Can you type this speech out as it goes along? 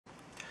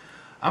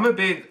I'm a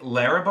big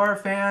Larabar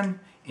fan,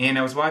 and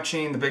I was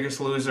watching The Biggest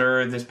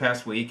Loser this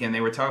past week, and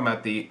they were talking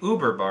about the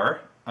Uber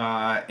bar,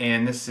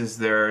 and this is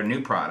their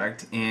new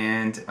product,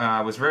 and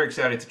I was very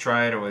excited to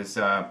try it. I was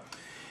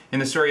in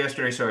the store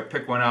yesterday, so I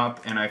picked one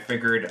up, and I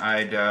figured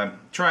I'd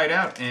try it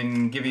out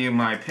and give you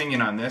my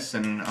opinion on this,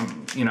 and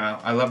you know,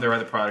 I love their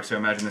other products, so I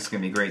imagine this is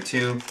going to be great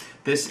too.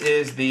 This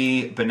is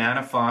the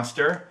Banana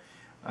Foster.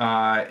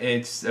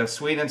 It's a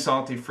sweet and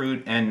salty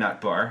fruit and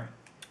nut bar.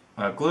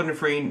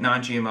 Gluten-free,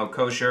 non-GMO,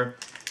 kosher.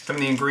 Some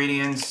of the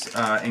ingredients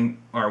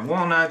are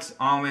walnuts,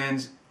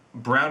 almonds,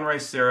 brown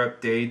rice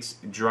syrup, dates,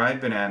 dried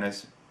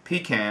bananas,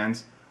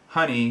 pecans,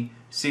 honey,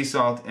 sea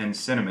salt, and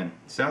cinnamon.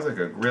 Sounds like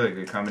a really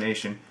good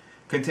combination.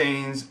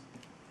 Contains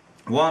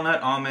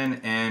walnut, almond,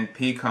 and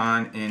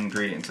pecan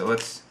ingredients. So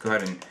let's go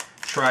ahead and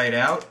try it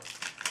out.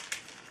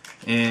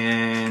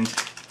 And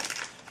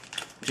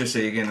just so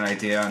you get an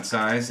idea on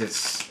size,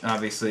 it's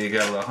obviously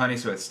got a little honey,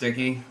 so it's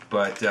sticky,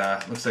 but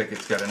looks like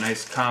it's got a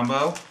nice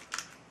combo.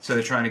 So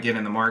they're trying to get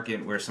in the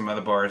market where some other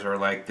bars are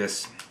like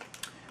this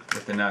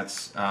with the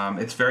nuts.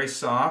 It's very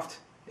soft,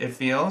 it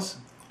feels.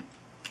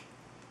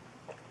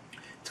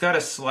 It's got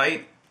a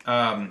slight,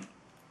 I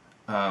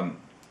don't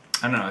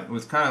know, it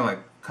was kind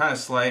of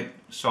slight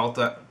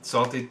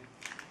salty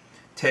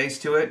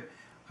taste to it.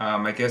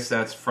 I guess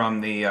that's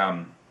from the,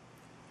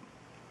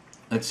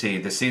 let's see,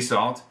 the sea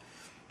salt.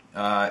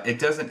 It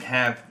doesn't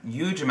have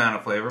huge amount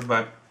of flavor,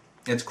 but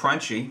it's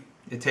crunchy.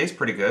 It tastes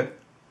pretty good.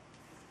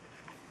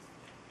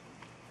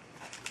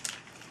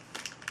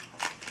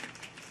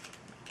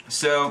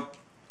 So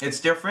it's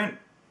different.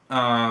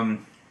 I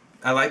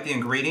like the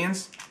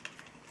ingredients.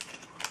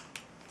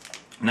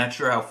 Not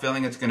sure how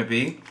filling it's going to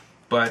be,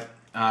 but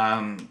you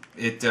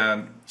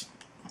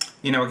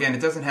know, again,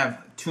 it doesn't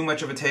have too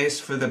much of a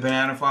taste for the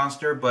Banana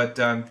Foster, but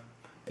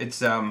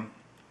it's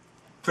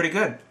pretty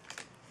good.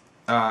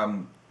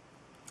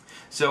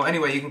 So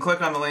anyway, you can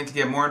click on the link to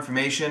get more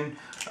information.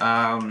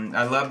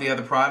 I love the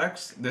other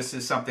products. This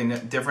is something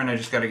different. I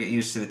just got to get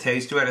used to the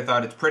taste to it. I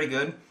thought it's pretty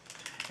good.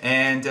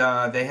 And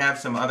they have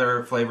some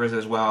other flavors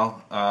as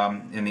well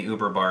in the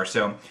Uber bar.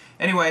 So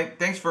anyway,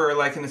 thanks for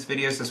liking this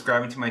video,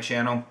 subscribing to my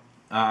channel,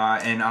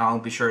 and I'll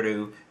be sure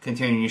to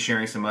continue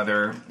sharing some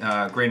other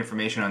great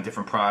information on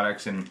different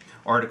products and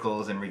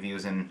articles and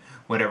reviews and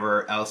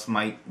whatever else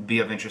might be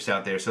of interest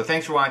out there. So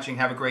thanks for watching.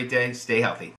 Have a great day. Stay healthy.